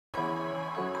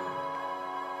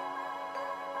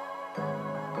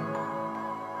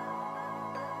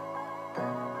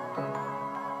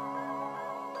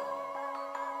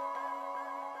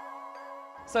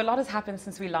So a lot has happened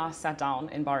since we last sat down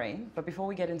in Bahrain, but before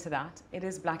we get into that, it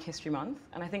is Black History Month,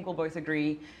 and I think we'll both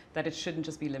agree that it shouldn't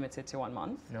just be limited to 1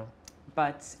 month. No.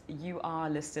 But you are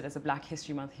listed as a Black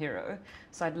History Month hero,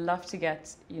 so I'd love to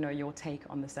get your take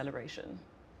on the celebration.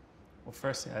 Well,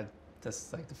 firstly,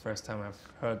 that's like the first time I've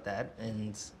heard that,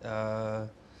 and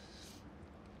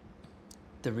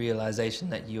the realization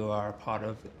that you are a part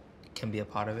of can be a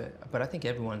part of it. But I think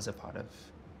everyone's a part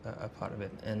of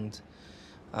it, and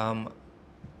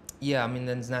yeah, I mean,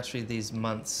 there's naturally these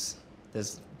months.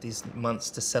 There's these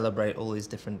months to celebrate all these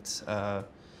different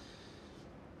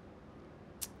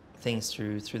things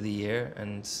through the year,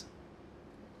 and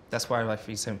that's why I like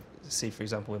for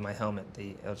example, with my helmet,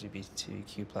 the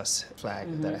LGBTQ plus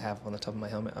flag that I have on the top of my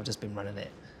helmet. I've just been running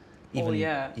it.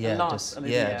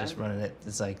 Just running it.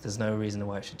 It's like there's no reason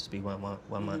why it should just be one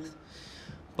month.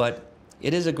 But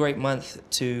it is a great month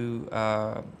to,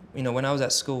 when I was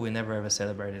at school, we never ever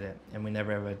celebrated it, and we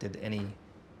never ever did any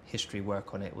history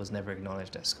work on it. It was never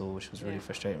acknowledged at school, which was really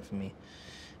frustrating for me.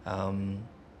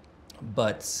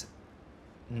 But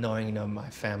knowing, my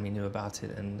family knew about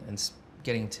it, and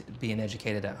getting to being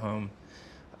educated at home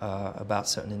about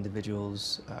certain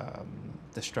individuals,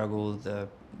 the struggle, the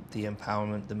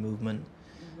empowerment, the movement,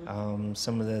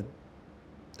 some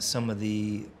of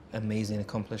the amazing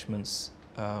accomplishments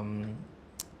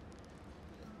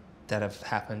that have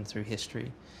happened through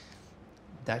history.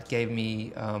 That gave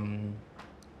me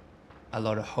a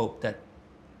lot of hope that,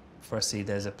 firstly,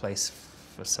 there's a place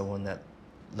for someone that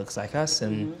looks like us,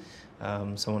 and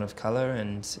someone of color,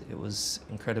 and it was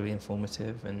incredibly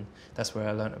informative, and that's where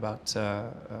I learned about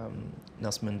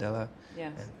Nelson Mandela,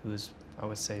 and who was, I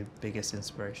would say, biggest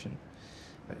inspiration.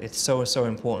 It's so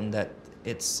important that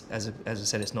it's, as I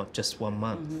said, it's not just 1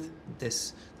 month.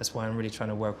 That's why I'm really trying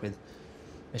to work with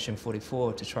Mission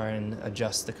 44 to try and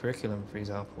adjust the curriculum, for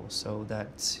example, so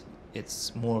that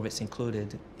it's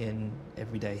included in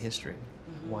everyday history.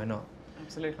 Why not?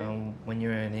 Absolutely. When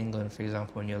you're in England, for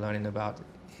example, and you're learning about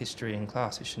history in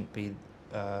class, it shouldn't be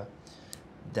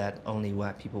that only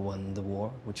white people won the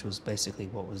war, which was basically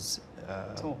what was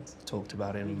talked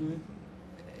about.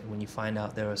 When you find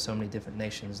out there are so many different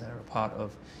nations that are a part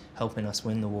of helping us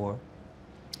win the war,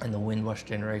 and the Windrush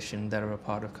generation that are a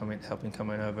part of helping come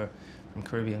over from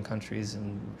Caribbean countries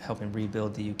and helping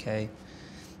rebuild the UK.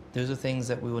 Those are things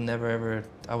that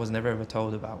I was never ever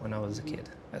told about when I was a kid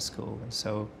at school, and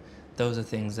so those are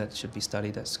things that should be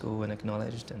studied at school and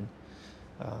acknowledged. And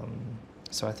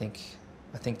so I think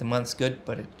the month's good,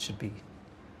 but it should be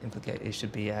it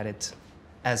should be added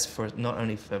as for not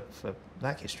only for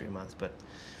Black History Month, but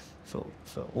for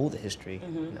all the history.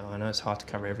 I know it's hard to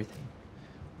cover everything,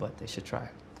 but they should try.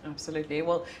 Absolutely.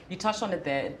 Well, you touched on it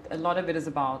there. A lot of it is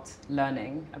about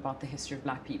learning about the history of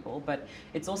Black people, but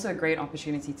it's also a great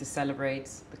opportunity to celebrate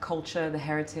the culture, the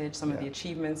heritage, some of the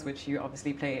achievements, which you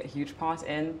obviously play a huge part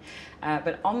in.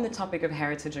 But on the topic of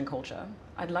heritage and culture,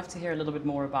 I'd love to hear a little bit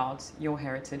more about your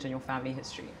heritage and your family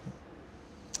history.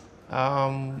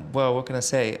 Well, what can I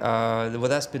say? Well,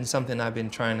 that's been something I've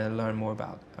been trying to learn more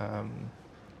about.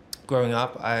 Growing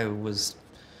up,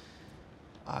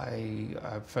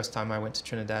 first time I went to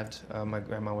Trinidad, my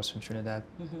grandma was from Trinidad,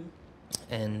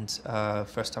 and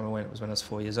first time I went was when I was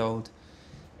 4 years old,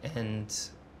 and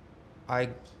I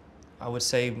would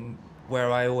say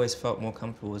where I always felt more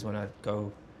comfortable was when I'd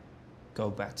go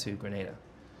back to Grenada,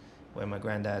 where my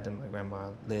granddad and my grandma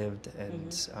lived,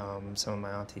 and some of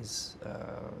my aunties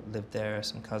lived there,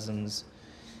 some cousins,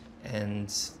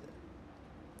 and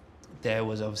there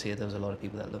was a lot of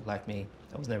people that looked like me.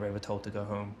 I was never ever told to go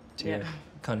home to your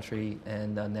country,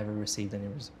 and I never received any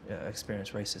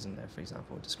experienced racism there, for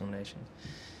example, or discrimination.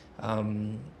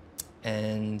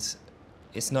 And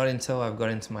it's not until I've got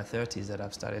into my 30s that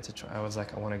I've started to try. I was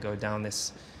like, I want to go down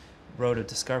this road of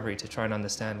discovery to try and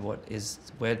understand where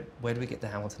do we get the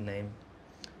Hamilton name?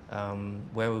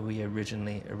 Where were we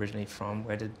originally from?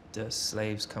 Where did the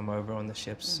slaves come over on the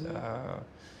ships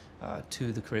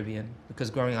to the Caribbean? Because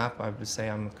growing up, I would say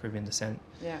I'm of Caribbean descent.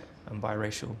 I'm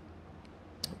biracial,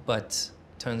 but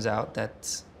turns out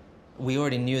that we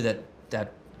already knew that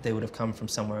they would have come from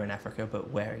somewhere in Africa, but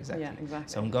where exactly?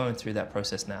 So I'm going through that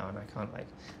process now, and I can't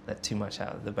let too much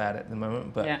out of the bag at the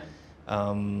moment. But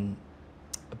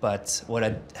but what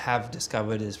I have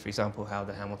discovered is, for example, how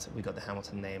we got the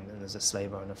Hamilton name, and there's a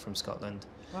slave owner from Scotland,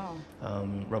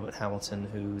 Robert Hamilton,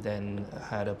 who then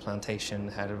had a plantation,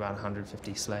 had about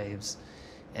 150 slaves,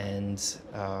 and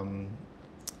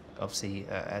obviously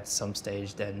at some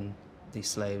stage then these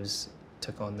slaves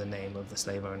took on the name of the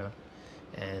slave owner,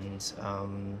 and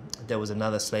there was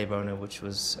another slave owner which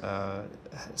was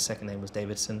second name was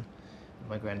Davidson.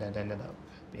 My granddad ended up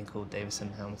being called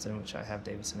Davison Hamilton, which I have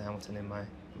Davison Hamilton in my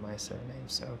surname,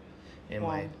 so in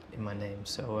Wow. my name.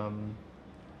 So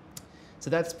so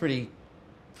that's pretty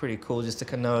cool just to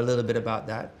kind of know a little bit about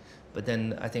that. But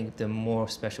then I think the more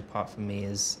special part for me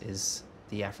is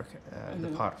the Africa, the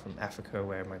part from Africa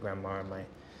where my grandma and my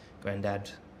granddad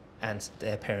and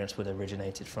their parents would have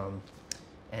originated from.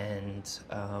 And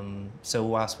so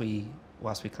whilst we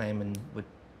claim and we're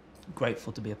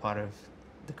grateful to be a part of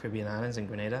the Caribbean islands and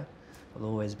Grenada, we'll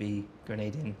always be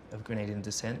of Grenadian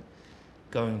descent.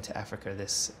 Going to Africa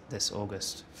this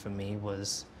August for me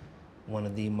was one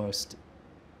of the most,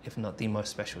 if not the most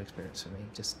special experience for me,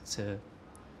 just to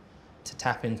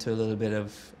tap into a little bit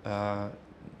of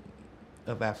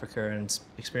Africa and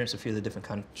experience a few of the different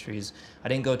countries. I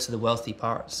didn't go to the wealthy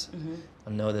parts. I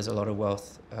know there's a lot of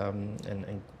wealth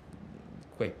and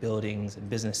great buildings and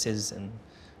businesses, and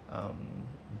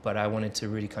but I wanted to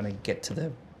really kind of get to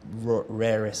the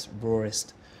rawest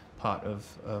part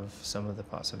of some of the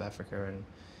parts of Africa and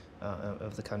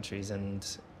of the countries, and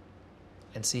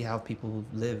see how people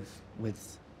live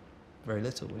with very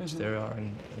little, which there are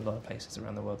in a lot of places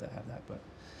around the world that have that. But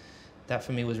that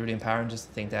for me was really empowering, just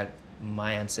to think that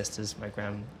my ancestors, my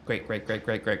great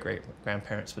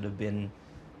grandparents would have been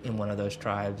in one of those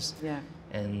tribes. Yeah.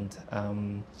 And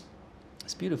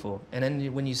it's beautiful. And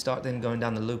then when you start then going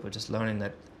down the loop of just learning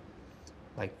that,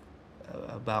 like,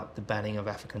 about the banning of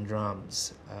African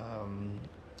drums,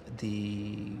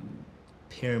 the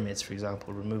pyramids, for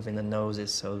example, removing the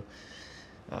noses, so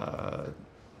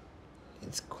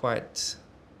it's quite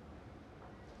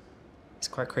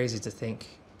crazy to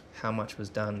think how much was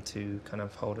done to kind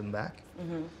of hold them back,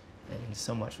 and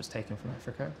so much was taken from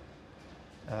Africa.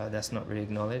 That's not really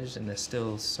acknowledged, and there's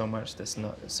still so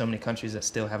many countries that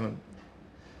still haven't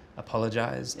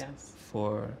apologized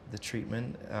for the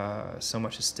treatment. So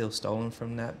much is still stolen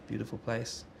from that beautiful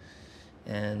place,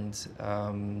 and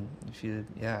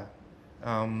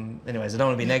anyways, I don't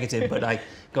want to be negative, but like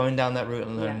going down that route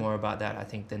and learn more about that, I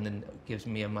think then it gives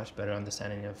me a much better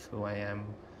understanding of who I am,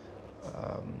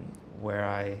 where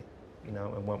I,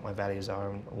 and what my values are,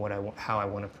 and how I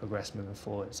want to progress moving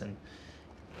forwards. And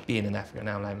being in Africa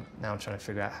now, I'm trying to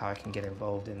figure out how I can get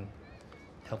involved in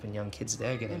helping young kids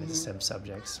there get into STEM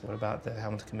subjects. What about the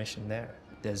Hamilton Commission there?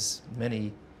 There's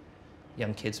many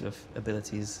young kids with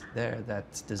abilities there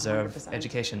that deserve 100%.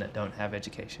 Education that don't have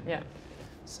education. Yeah.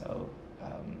 So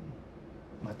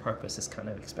my purpose is kind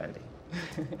of expanding.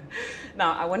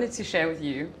 Now, I wanted to share with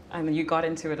you, I mean, you got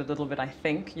into it a little bit, I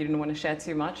think. You didn't want to share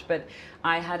too much, but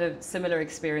I had a similar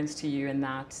experience to you in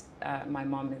that my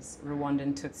mom is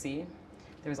Rwandan Tutsi.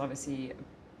 There was obviously a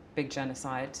big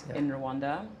genocide in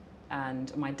Rwanda,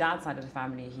 and my dad's side of the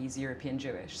family, he's European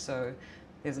Jewish, so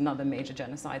there's another major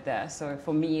genocide there. So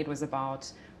for me, it was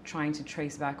about trying to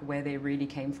trace back where they really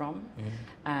came from,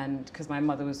 and because my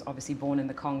mother was obviously born in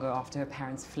the Congo after her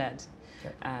parents fled,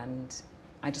 and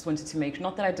I just wanted to make,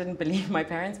 not that I didn't believe my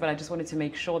parents, but I just wanted to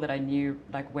make sure that I knew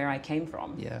like where I came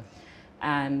from. Yeah.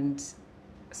 And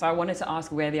so I wanted to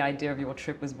ask where the idea of your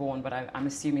trip was born, but I'm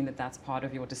assuming that that's part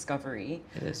of your discovery.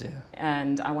 It is, yeah.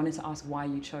 And I wanted to ask why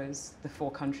you chose the 4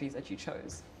 countries that you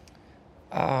chose.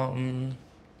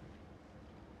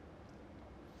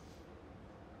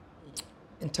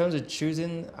 In terms of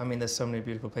choosing, I mean, there's so many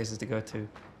beautiful places to go to.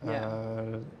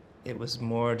 Yeah. It was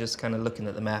more just kind of looking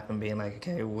at the map and being like,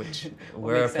 okay,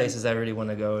 where are places I really want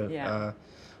to go? Yeah.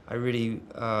 I really,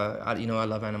 I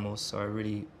love animals, so I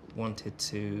really wanted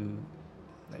to,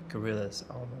 like gorillas.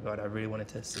 Oh my God, I really wanted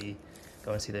to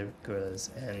go and see the gorillas,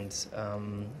 and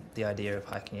the idea of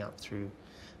hiking up through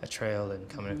a trail and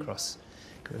coming across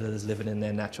gorillas living in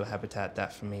their natural habitat,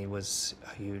 that for me was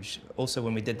huge. Also,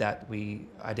 when we did that,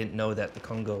 I didn't know that the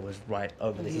Congo was right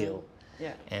over the hill.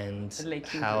 Yeah. And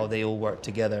how they all work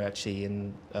together actually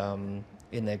in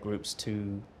their groups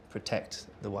to protect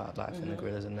the wildlife and the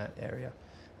gorillas in that area.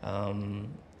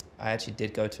 I actually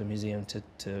did go to a museum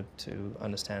to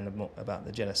understand more about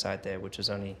the genocide there, which was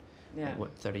only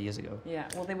 30 years ago. Yeah.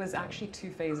 Well, there was actually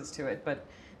 2 phases to it, but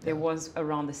there was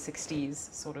around the 60s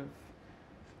sort of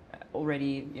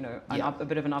already, a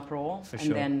bit of an uproar. For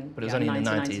sure. And then, but it was only in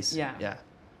the 90s. Yeah. Yeah.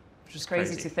 It's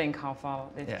crazy to think how far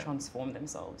they've transformed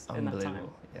themselves in that time.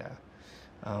 Yeah.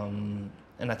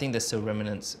 And I think there's still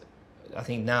remnants. I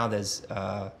think now there's,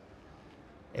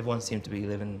 everyone seems to be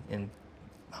living in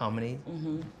harmony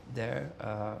there.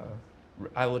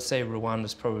 I would say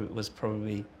Rwanda was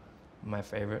probably my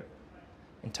favorite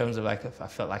in terms of like, I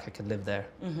felt like I could live there.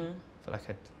 I felt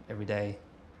like every day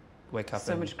wake up.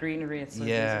 So much greenery. It's so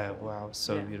beautiful. Wow,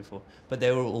 so beautiful. But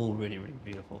they were all really, really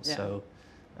beautiful. Yeah. So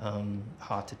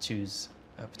hard to choose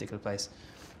a particular place.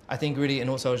 I think really, and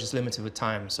also I was just limited with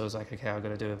time, so I was like, okay, I've got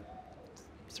to do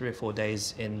 3 or 4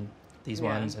 days in these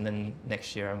ones, and then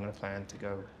next year I'm going to plan to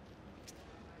go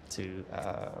to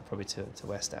probably to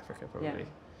West Africa probably,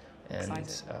 and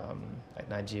like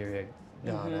Nigeria,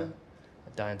 Ghana.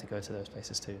 I'm dying to go to those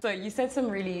places too. So you said some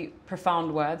really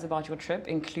profound words about your trip,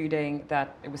 including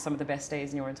that it was some of the best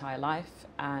days in your entire life,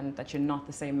 and that you're not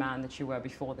the same man that you were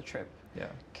before the trip. Yeah.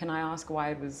 Can I ask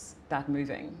why it was that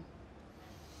moving?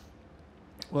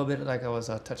 Well, a bit like I was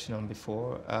touching on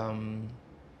before,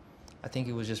 I think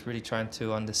it was just really trying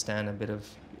to understand a bit of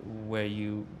where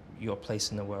your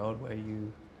place in the world, where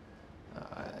you,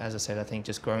 as I said, I think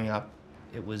just growing up,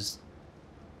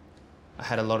 I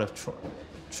had a lot of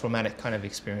traumatic kind of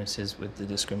experiences with the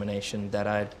discrimination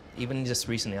that even just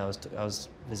recently I was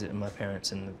visiting my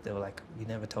parents, and they were like, "You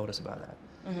never told us about that,"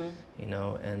 you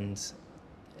know,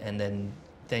 and then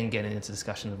getting into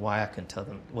discussion of why I couldn't tell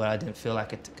them, why I didn't feel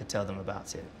like I could tell them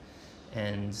about it,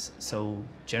 and so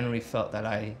generally felt that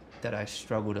I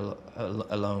struggled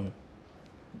alone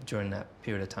during that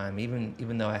period of time.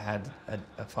 Even though I had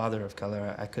a father of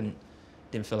color,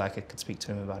 didn't feel like I could speak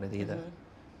to him about it either,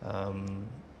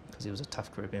 because he was a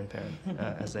tough Caribbean parent,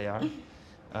 as they are,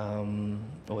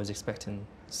 always expecting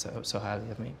so highly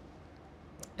of me.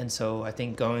 And so I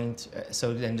think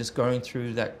just going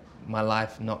through that, my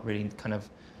life not really kind of,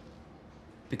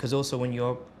 because also when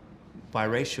you're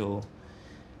biracial,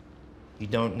 you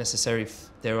don't necessarily,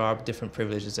 there are different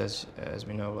privileges as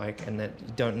we know, like, and that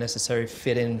you don't necessarily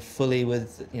fit in fully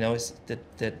with, you know, it's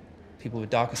that people with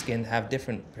darker skin have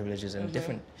different privileges and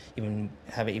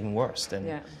have it even worse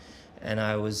than, and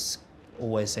I was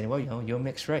always saying, well, you know, you're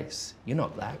mixed race, you're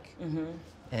not black,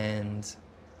 and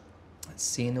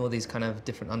seeing all these kind of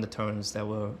different undertones that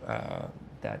were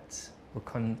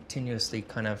continuously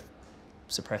kind of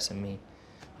suppressing me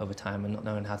over time, and not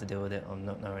knowing how to deal with it, or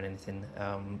not knowing anything,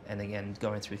 and again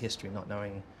going through history, not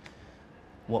knowing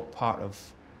what part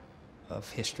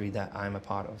of history that I'm a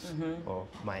part of, or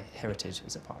my heritage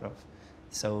is a part of.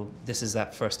 So this is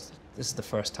the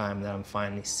first time that I'm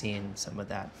finally seeing some of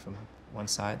that from one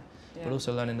side, but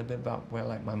also learning a bit about where,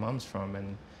 like, my mom's from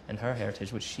and her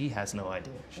heritage, which she has no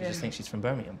idea. She just thinks she's from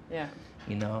Birmingham.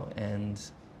 You know, and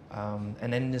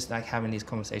then just like having these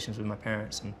conversations with my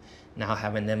parents, and now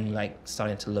having them like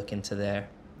starting to look into their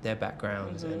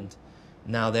backgrounds, and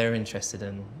now they're interested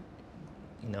in,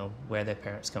 you know, where their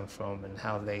parents come from and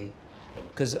how they,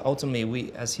 because ultimately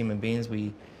we as human beings,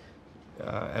 when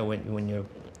you're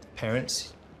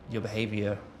parents, your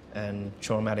behavior and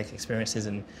traumatic experiences,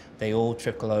 and they all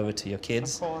trickle over to your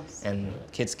kids and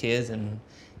kids,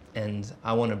 and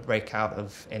I want to break out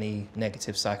of any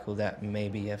negative cycle that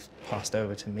maybe have passed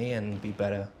over to me and be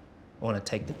better. I want to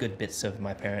take the good bits of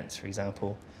my parents, for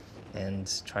example,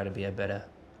 and try to be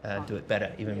do it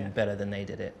better, even better than they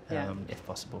did it, if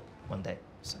possible, one day.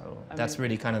 So that's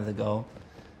really kind of the goal,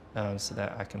 so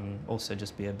that I can also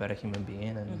just be a better human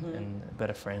being and a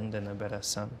better friend and a better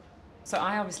son. So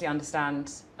I obviously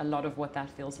understand a lot of what that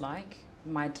feels like.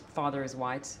 My father is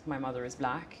white, my mother is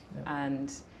black,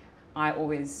 and I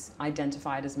always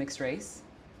identified as mixed race.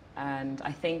 And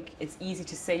I think it's easy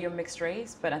to say you're mixed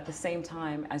race, but at the same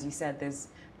time, as you said, there's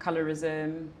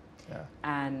colorism,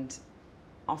 and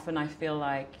often I feel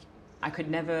like I could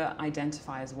never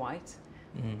identify as white,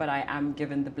 but I am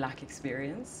given the black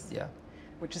experience,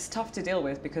 which is tough to deal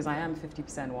with because I am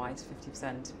 50% white,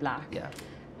 50% black.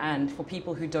 And for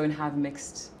people who don't have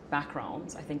mixed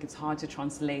backgrounds, I think it's hard to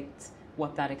translate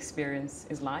what that experience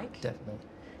is like. Definitely.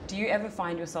 Do you ever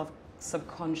find yourself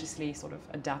subconsciously sort of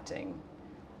adapting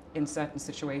in certain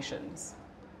situations?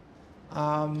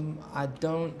 I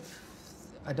don't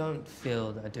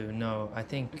feel that I do, no. I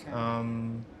think,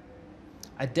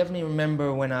 I definitely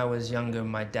remember when I was younger,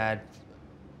 my dad,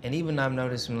 and even I've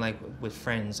noticed when, like, with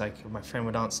friends, like my friend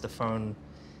would answer the phone,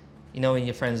 you know, when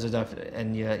your friends are up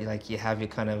and you have your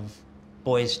kind of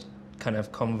boys kind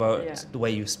of convo, the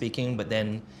way you're speaking, but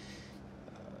then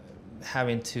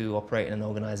having to operate in an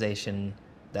organization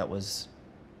that was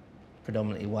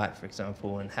predominantly white, for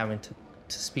example, and having to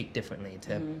speak differently,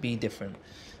 to be different.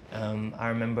 I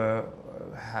remember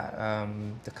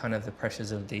the kind of the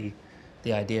pressures of the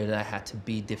idea that I had to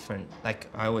be different. Like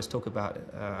I always talk about,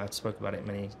 I spoke about it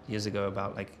many years ago,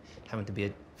 about like having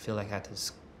to feel like I had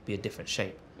to be a different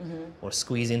shape, or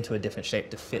squeeze into a different shape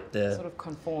to fit the... Sort of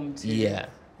conform to... Yeah.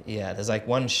 There's like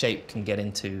one shape can get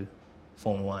into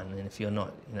Form 1, and if you're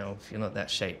not, you know, if you're not that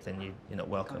shape, then you're not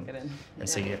welcome. Can't get in. And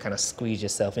so you kind of squeeze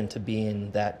yourself into being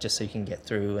that just so you can get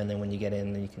through, and then when you get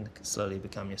in, then you can slowly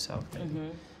become yourself.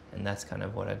 And that's kind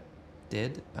of what I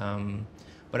did.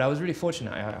 But I was really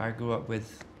fortunate. I grew up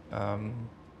with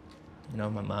you know,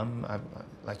 my mum,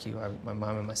 like you, my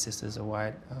mum and my sisters are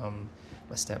white.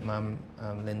 My stepmom,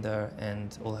 Linda,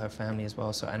 and all her family as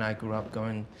well. So, and I grew up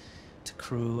going to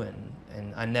crew,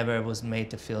 and I never was made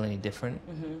to feel any different.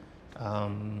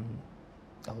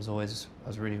 I was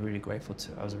really, really grateful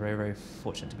I was very, very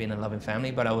fortunate to be in a loving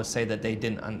family, but I would say that they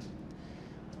didn't understand.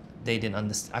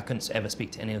 I couldn't ever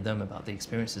speak to any of them about the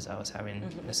experiences I was having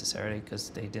necessarily, because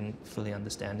they didn't fully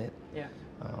understand it. Yeah.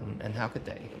 And how could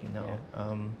they, you know?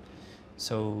 Yeah.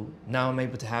 So now I'm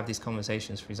able to have these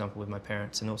conversations, for example, with my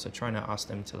parents, and also trying to ask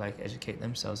them to like educate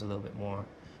themselves a little bit more,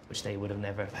 which they would have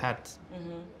never had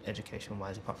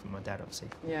education-wise, apart from my dad, obviously.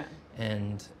 Yeah.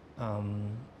 And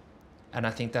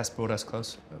I think that's brought us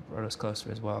closer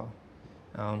as well.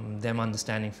 Them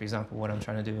understanding, for example, what I'm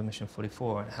trying to do with Mission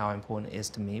 44 and how important it is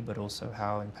to me, but also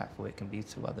how impactful it can be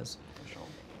to others. For sure.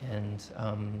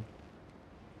 And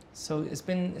so it's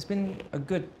been a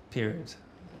good period,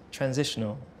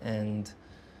 transitional, and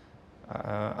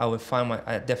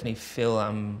I definitely feel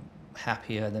I'm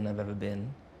happier than I've ever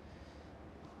been,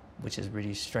 which is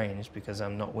really strange because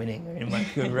I'm not winning in my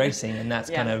good racing, and that's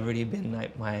kind of really been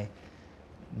like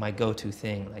my go-to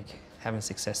thing. Like having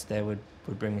success there would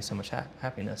bring me so much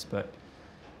happiness, but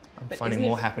I'm finding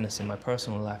more happiness in my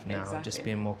personal life now, just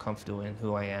being more comfortable in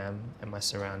who I am and my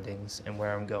surroundings and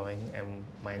where I'm going and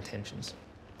my intentions.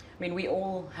 I mean, we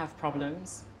all have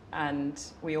problems, and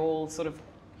we all sort of,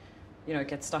 you know,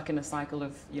 get stuck in a cycle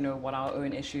of, you know, what our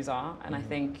own issues are. And I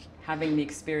think having the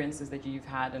experiences that you've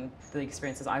had and the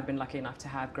experiences I've been lucky enough to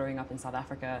have growing up in South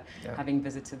Africa, having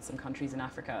visited some countries in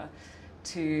Africa,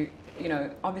 to, you know,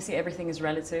 obviously everything is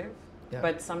relative,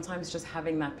 but sometimes just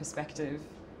having that perspective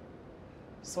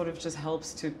sort of just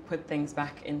helps to put things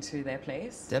back into their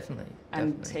place. Definitely.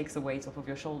 And takes the weight off of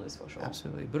your shoulders, for sure.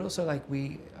 Absolutely. But also, like,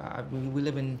 we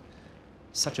live in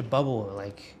such a bubble,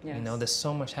 like, you know, there's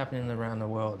so much happening around the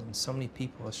world, and so many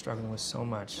people are struggling with so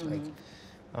much. Like,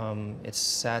 it's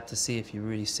sad to see if you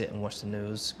really sit and watch the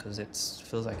news, because it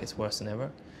feels like it's worse than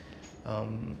ever.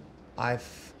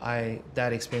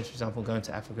 That experience, for example, going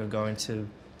to Africa,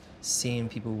 seeing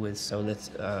people with so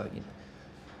little, you know,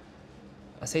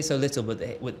 I say so little, but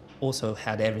they also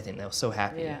had everything. They were so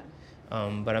happy. Yeah.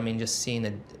 But I mean, just seeing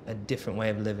a different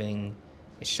way of living,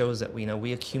 it shows that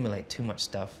we accumulate too much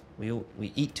stuff. We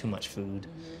eat too much food.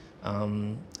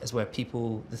 It's where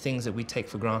the things that we take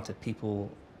for granted, people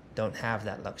don't have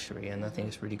that luxury. And I think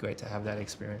it's really great to have that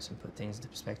experience and put things into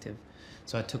perspective.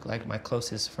 So I took like my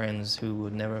closest friends who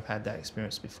would never have had that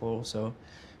experience before also,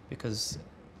 because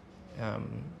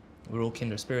we're all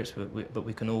kindred spirits, but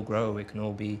we can all grow. We can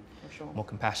all be more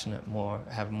compassionate,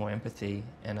 have more empathy.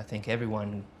 And I think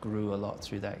everyone grew a lot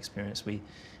through that experience.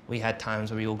 We had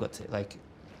times where we all got to, like,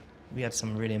 we had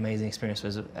some really amazing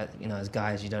experiences. You know, as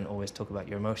guys, you don't always talk about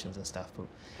your emotions and stuff, but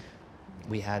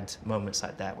we had moments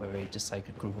like that where we just like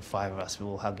a group of 5 of us, we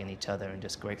were all hugging each other and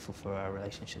just grateful for our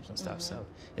relationships and stuff. So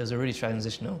it was a really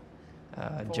transitional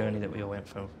journey that we all went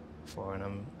for,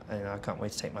 and I can't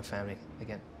wait to take my family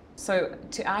again. So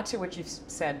to add to what you've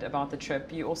said about the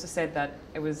trip, you also said that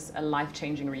it was a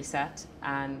life-changing reset,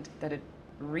 and that it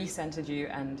recentered you,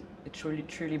 and it truly,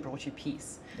 truly brought you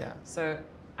peace. Yeah. So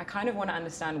I kind of want to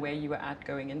understand where you were at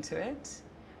going into it,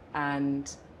 and,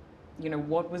 you know,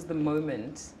 what was the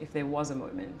moment, if there was a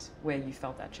moment, where you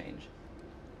felt that change?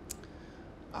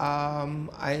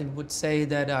 I would say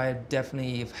that I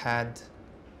definitely have had,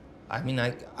 I mean,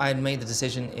 I had made the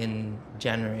decision in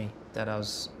January that I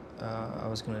was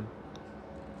going to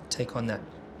take on that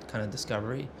kind of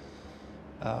discovery.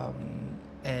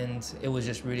 And it was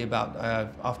just really about,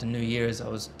 after New Year's, I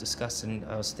was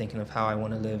thinking of how I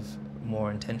want to live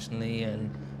more intentionally and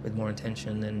with more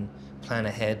intention, and plan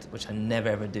ahead, which I never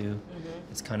ever do.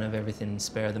 It's kind of everything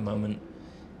spare of the moment.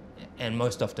 And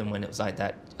most often when it was like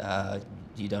that,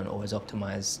 you don't always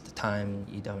optimize the time,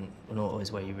 you're not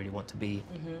always where you really want to be.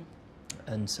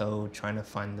 And so trying to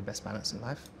find the best balance in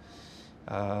life.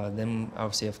 Then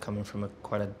obviously I've come in from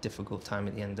quite a difficult time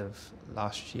at the end of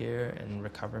last year, and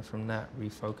recovering from that,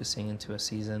 refocusing into a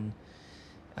season,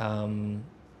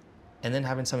 and then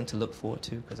having something to look forward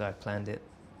to, because I planned it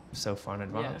so far in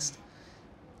advance.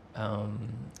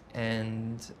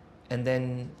 And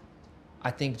then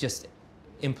I think just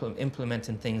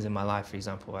implementing things in my life. For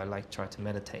example, I try to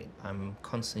meditate. I'm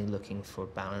constantly looking for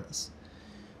balance,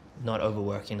 not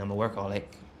overworking. I'm a workaholic.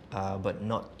 But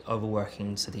not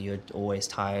overworking so that you're always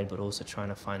tired, but also trying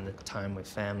to find the time with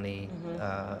family,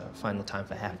 find the time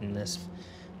for happiness,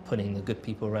 putting the good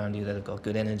people around you that have got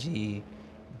good energy,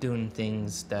 doing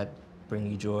things that bring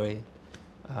you joy.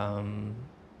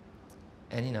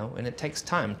 And, you know, and it takes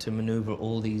time to maneuver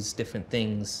all these different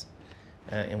things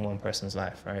in one person's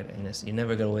life, right? And you're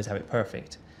never going to always have it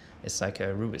perfect. It's like a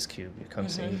Rubik's Cube. You're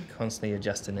constantly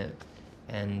adjusting it.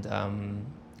 And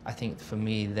I think for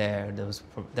me that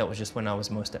was just when I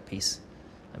was most at peace.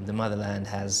 The motherland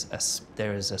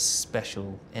there is a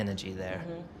special energy there.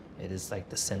 It is like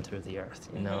the center of the earth,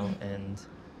 you know, and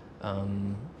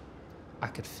I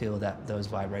could feel those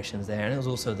vibrations there. And it was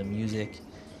also the music,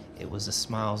 it was the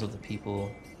smiles of the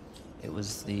people, it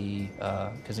was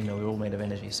because you know we're all made of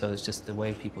energy, so it's just the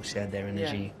way people shared their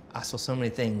energy. I saw so many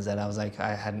things that I was like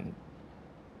I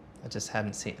just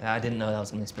hadn't seen. I didn't know that I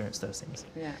was going to experience those things.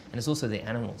 Yeah. And it's also the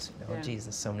animals. You know, geez,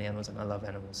 there's so many animals, and I love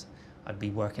animals. I'd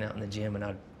be working out in the gym, and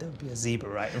there would be a zebra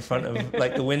right in front of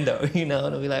like the window, you know,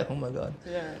 and I'd be like, oh my god.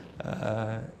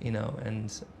 Yeah. You know,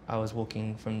 and I'm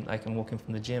walking from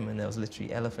the gym, and there was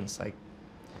literally elephants like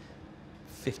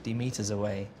 50 meters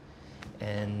away,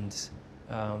 and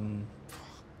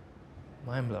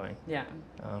mind blowing. Yeah.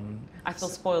 I feel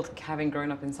spoiled having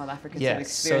grown up in South Africa to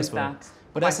experience that.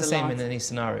 But that's the same in any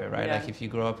scenario, right? Yeah. Like if you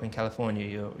grow up in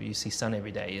California, you see sun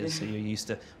every day, so you're used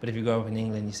to. But if you grow up in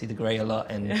England, you see the grey a lot,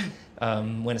 and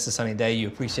when it's a sunny day, you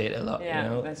appreciate it a lot. Yeah, you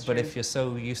know. That's true. But if you're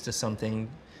so used to something,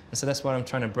 and so that's why I'm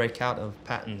trying to break out of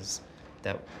patterns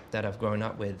that I've grown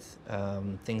up with,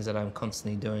 things that I'm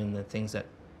constantly doing, the things that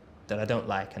I don't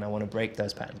like, and I want to break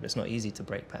those patterns. But it's not easy to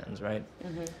break patterns, right?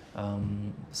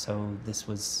 So this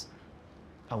was,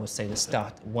 I would say,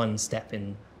 one step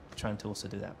in trying to also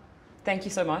do that. Thank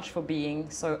you so much for being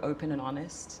so open and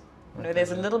honest. I know there's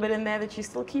a little bit in there that you're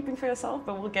still keeping for yourself,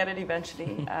 but we'll get it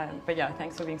eventually. But yeah,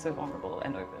 thanks for being so vulnerable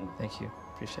and open. Thank you.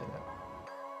 Appreciate that.